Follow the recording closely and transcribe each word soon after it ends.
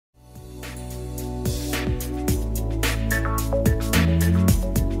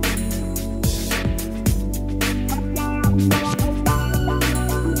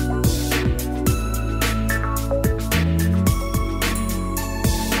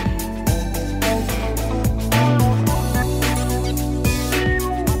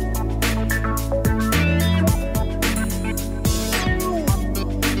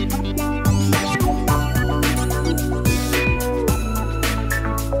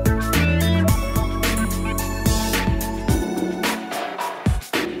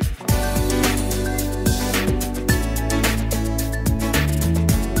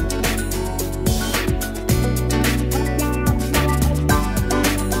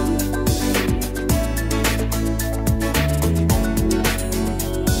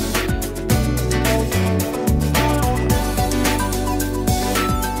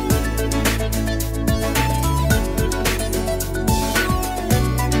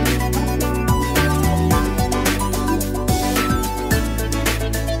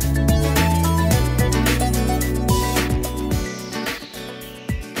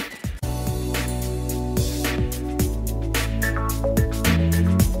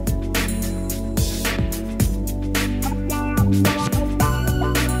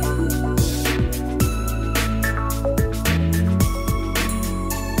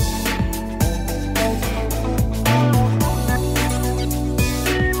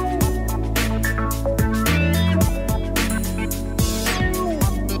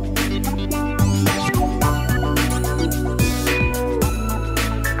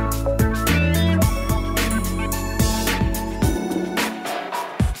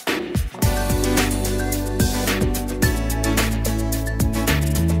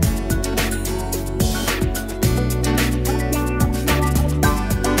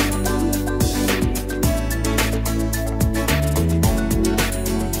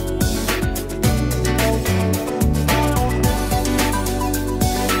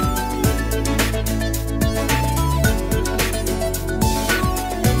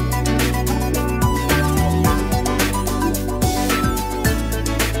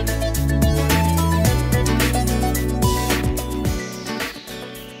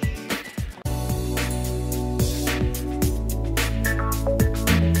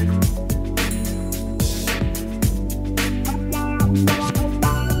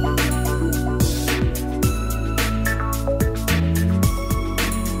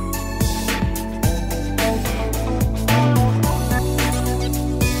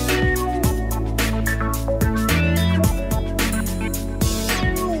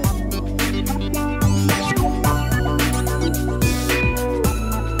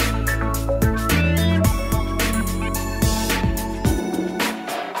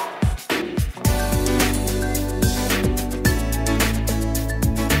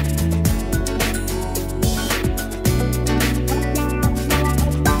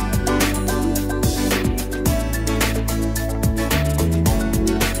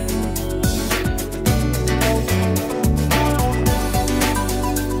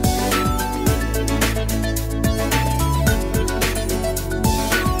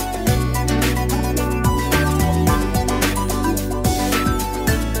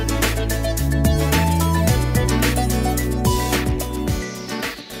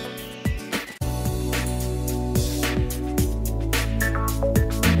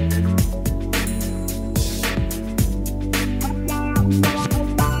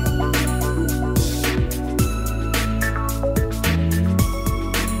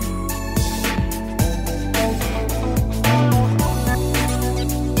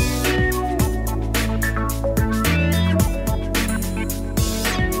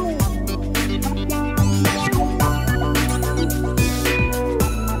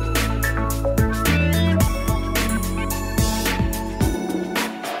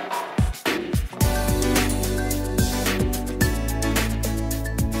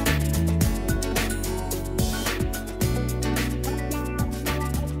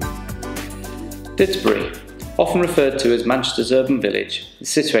Didsbury, often referred to as Manchester's urban village, is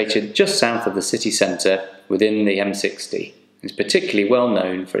situated just south of the city centre within the M60 and is particularly well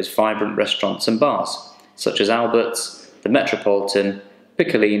known for its vibrant restaurants and bars, such as Albert's, the Metropolitan,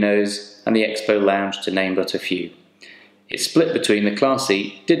 Piccolino's and the Expo Lounge, to name but a few. It's split between the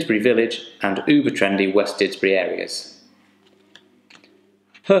classy Didsbury Village and uber-trendy West Didsbury areas.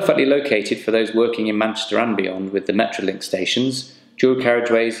 Perfectly located for those working in Manchester and beyond, with the Metrolink stations, dual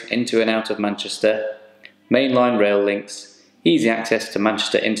carriageways into and out of Manchester, mainline rail links, easy access to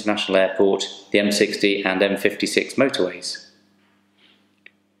Manchester International Airport, the M60 and M56 motorways.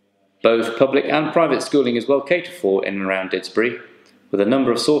 Both public and private schooling is well catered for in and around Didsbury, with a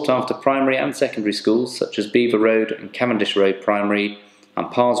number of sought-after primary and secondary schools such as Beaver Road and Cavendish Road Primary and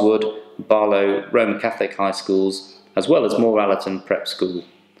Parswood, Barlow Roman Catholic High Schools, as well as Morallerton Prep School,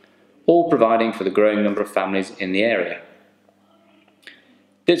 all providing for the growing number of families in the area.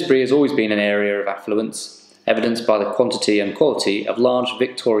 Didsbury has always been an area of affluence, evidenced by the quantity and quality of large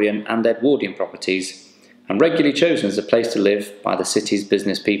Victorian and Edwardian properties, and regularly chosen as a place to live by the city's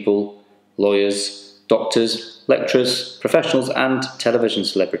business people, lawyers, doctors, lecturers, professionals and television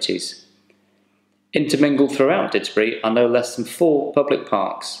celebrities. Intermingled throughout Didsbury are no less than 4 public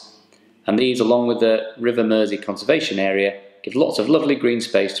parks, and these, along with the River Mersey Conservation Area, give lots of lovely green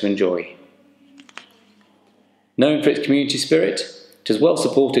space to enjoy. Known for its community spirit, it has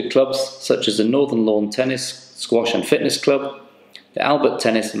well-supported clubs such as the Northern Lawn Tennis, Squash and Fitness Club, the Albert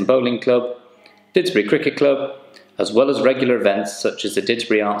Tennis and Bowling Club, Didsbury Cricket Club, as well as regular events such as the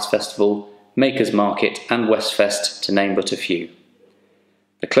Didsbury Arts Festival, Makers Market and Westfest, to name but a few.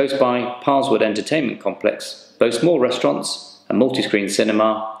 The close-by Parswood Entertainment Complex boasts more restaurants, a multi-screen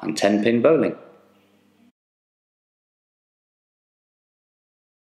cinema and 10-pin bowling.